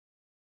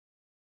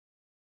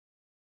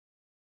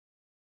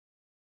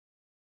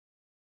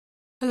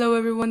Hello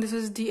everyone, this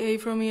is DA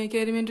from E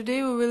Academy, and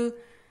today we will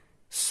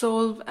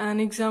solve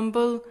an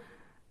example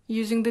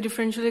using the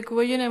differential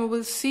equation, and we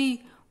will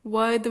see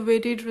why the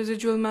weighted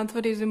residual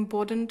method is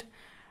important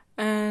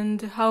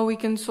and how we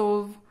can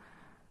solve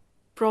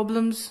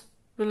problems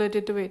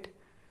related to it.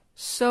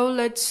 So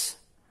let's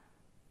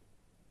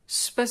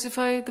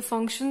specify the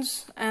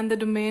functions and the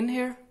domain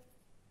here.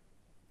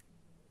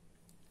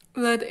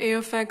 Let a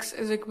of x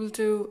is equal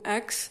to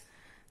x,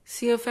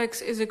 c of x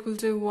is equal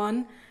to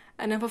 1,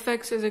 and f of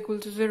x is equal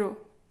to 0.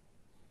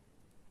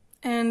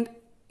 And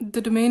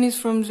the domain is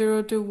from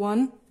 0 to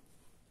 1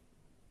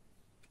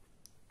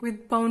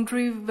 with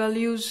boundary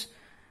values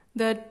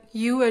that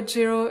u at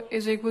 0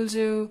 is equal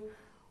to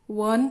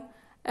 1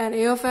 and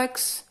a of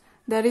x,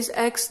 that is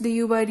x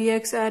du by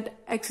dx at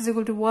x is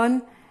equal to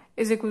 1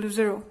 is equal to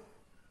 0.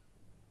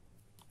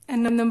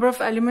 And the number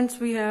of elements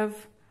we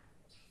have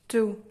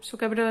 2, so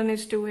capital N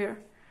is 2 here.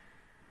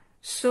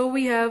 So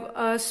we have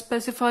a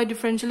specified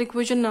differential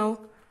equation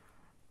now,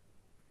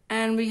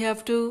 and we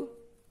have to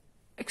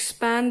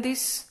expand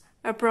this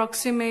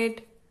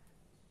approximate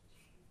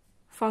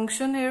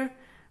function here.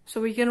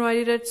 So we can write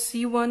it at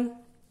c1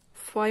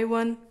 phi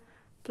 1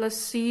 plus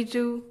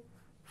c2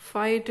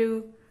 phi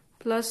 2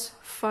 plus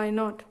phi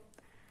 0.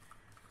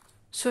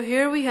 So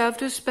here we have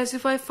to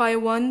specify phi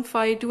 1,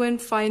 phi 2 and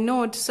phi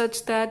 0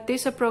 such that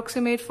this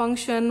approximate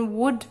function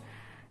would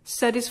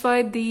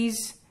satisfy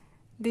these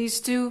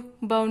two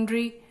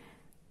boundary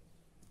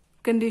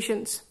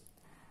conditions.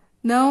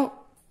 Now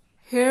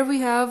here we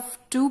have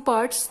two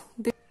parts.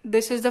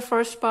 This is the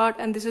first part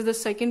and this is the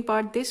second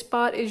part. This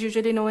part is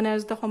usually known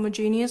as the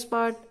homogeneous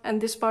part and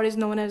this part is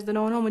known as the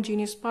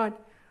non-homogeneous part.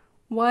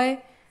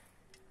 Why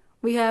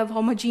we have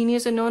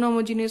homogeneous and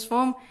non-homogeneous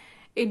form?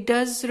 It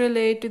does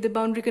relate to the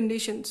boundary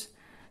conditions.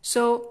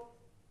 So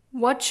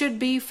what should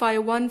be phi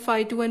 1,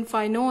 phi 2 and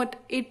phi 0?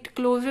 It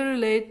closely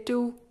relates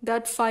to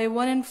that phi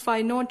 1 and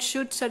phi 0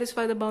 should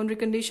satisfy the boundary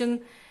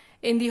condition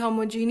in the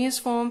homogeneous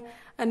form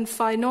and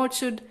phi 0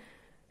 should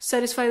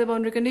satisfy the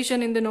boundary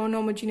condition in the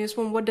non-homogeneous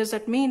form. What does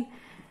that mean?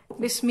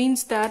 This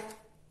means that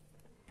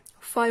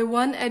phi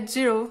 1 at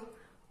 0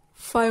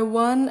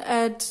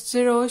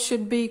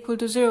 should be equal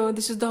to 0.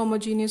 This is the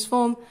homogeneous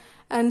form,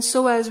 and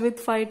so as with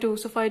phi 2.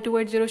 So phi 2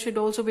 at 0 should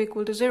also be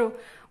equal to 0.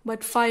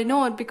 But phi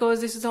 0,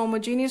 because this is the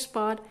homogeneous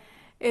part,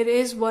 it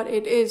is what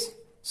it is.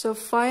 So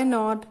phi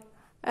 0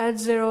 at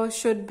 0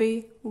 should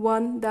be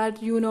 1,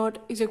 that u 0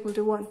 is equal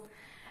to 1.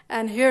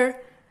 And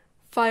here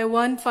phi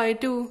 1, phi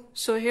 2,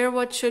 so here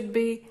what should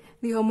be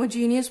the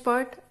homogeneous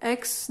part?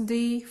 X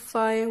d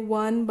phi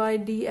 1 by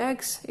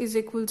dx is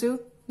equal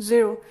to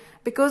 0.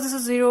 Because this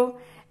is 0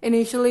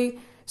 initially,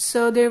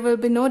 so there will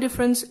be no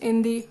difference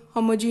in the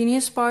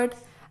homogeneous part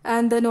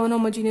and the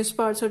non-homogeneous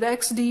part. So the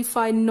x d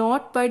phi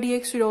 0 by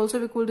dx should also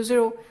be equal to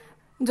 0,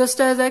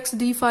 just as x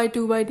d phi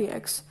 2 by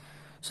dx.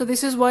 So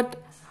this is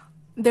what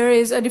there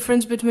is a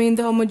difference between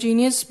the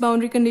homogeneous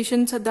boundary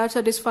conditions that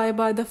satisfied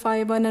by the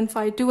phi 1 and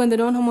phi 2 and the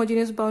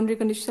non-homogeneous boundary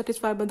conditions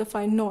satisfied by the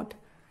phi 0.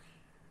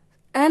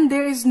 And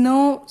there is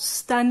no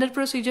standard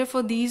procedure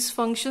for these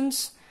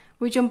functions,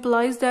 which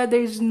implies that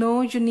there is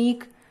no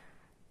unique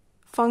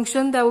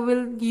function that we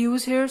will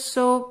use here.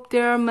 So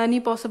there are many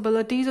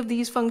possibilities of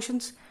these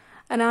functions,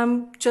 and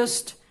I'm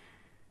just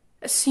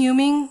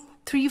assuming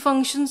 3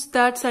 functions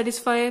that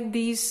satisfy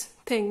these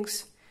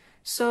things.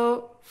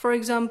 So for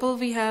example,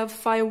 we have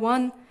phi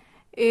 1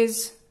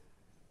 is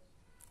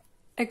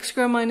x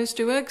square minus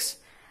 2x,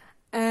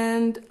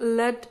 and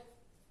let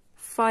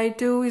phi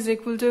 2 is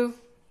equal to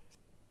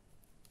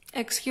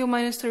x cube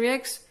minus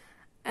 3x,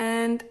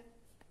 and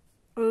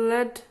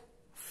let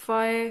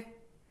phi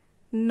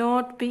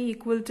 0 be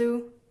equal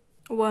to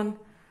 1.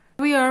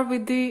 We are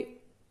with the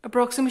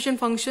approximation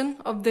function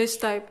of this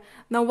type.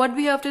 Now what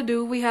we have to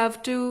do, we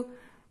have to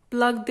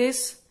plug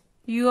this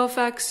u of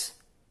x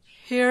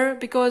here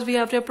because we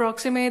have to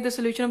approximate the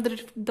solution of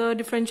the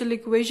differential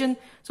equation.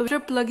 So after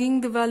plugging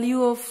the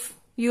value of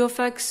u of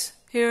x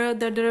here,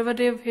 the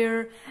derivative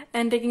here,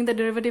 and taking the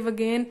derivative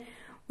again,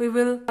 we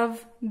will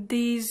have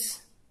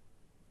these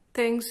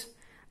things,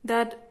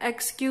 that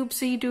x cube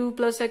c2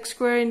 plus x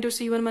square into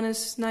c1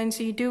 minus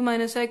 9c2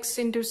 minus x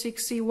into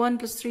 6c1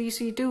 plus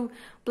 3c2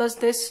 plus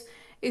this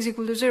is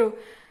equal to 0.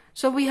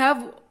 So we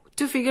have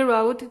to figure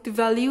out the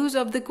values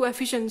of the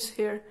coefficients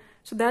here.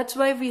 So that's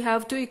why we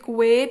have to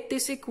equate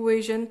this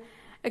equation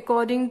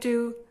according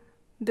to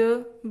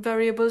the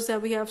variables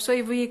that we have. So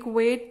if we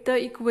equate the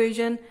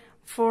equation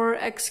for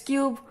x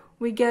cube,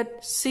 we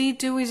get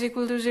c2 is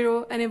equal to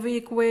 0, and if we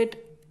equate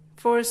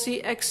for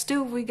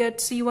x2, we get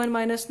c1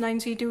 minus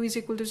 9c2 is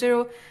equal to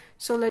 0.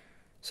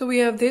 So we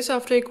have this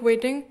after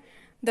equating.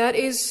 That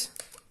is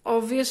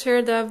obvious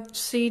here that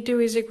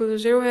c2 is equal to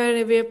 0 here, and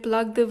if we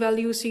plug the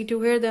value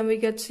c2 here, then we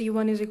get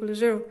c1 is equal to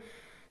 0.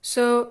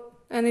 So,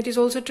 and it is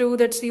also true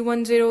that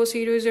c1 0,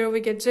 c2 0, we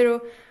get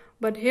 0.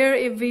 But here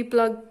if we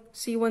plug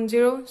c1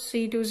 0,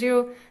 c2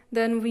 0,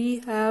 then we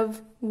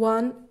have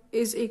 1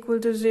 is equal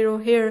to 0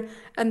 here,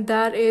 and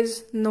that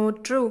is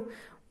not true,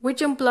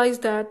 which implies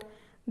that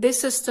this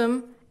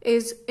system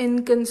is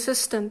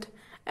inconsistent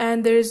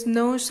and there is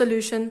no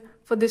solution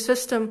for this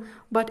system.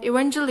 But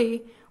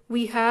eventually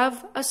we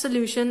have a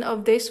solution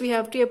of this. We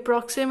have to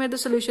approximate the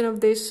solution of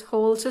this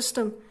whole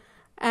system,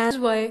 and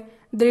that's why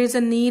there is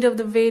a need of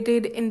the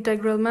weighted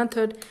integral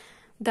method,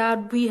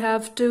 that we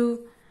have to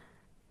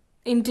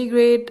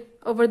integrate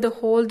over the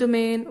whole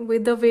domain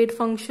with the weight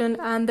function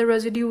and the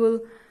residual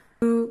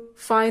to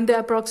find the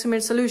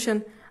approximate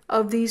solution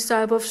of these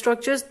type of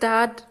structures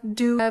that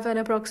do have an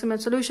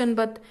approximate solution.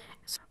 But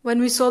when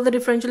we solve the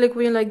differential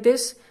equation like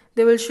this,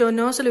 they will show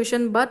no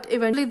solution, but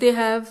eventually they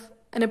have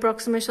an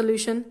approximate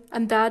solution,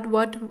 and that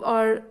what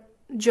our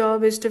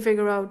job is to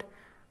figure out.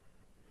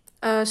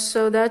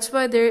 So that's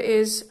why there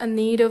is a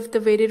need of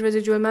the weighted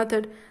residual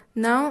method.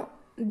 Now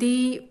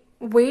the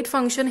weight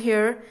function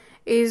here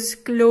is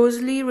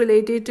closely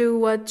related to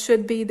what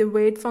should be the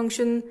weight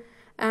function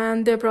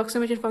and the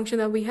approximation function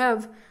that we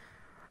have,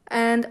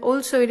 and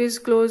also it is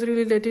closely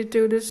related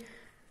to this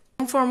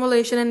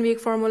formulation and weak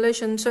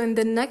formulation. So in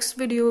the next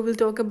video we will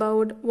talk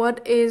about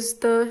what is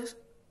the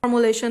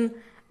formulation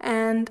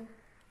and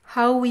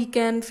how we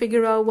can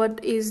figure out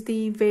what is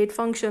the weight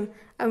function,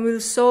 and we'll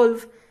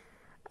solve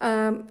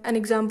an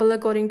example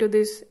according to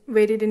this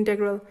weighted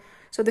integral.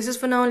 So this is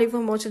for now. Like for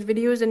more such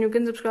videos, and you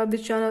can subscribe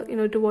this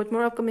channel to watch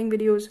more upcoming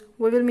videos.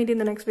 We will meet in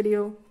the next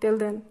video. Till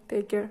then,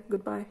 take care.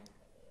 Goodbye.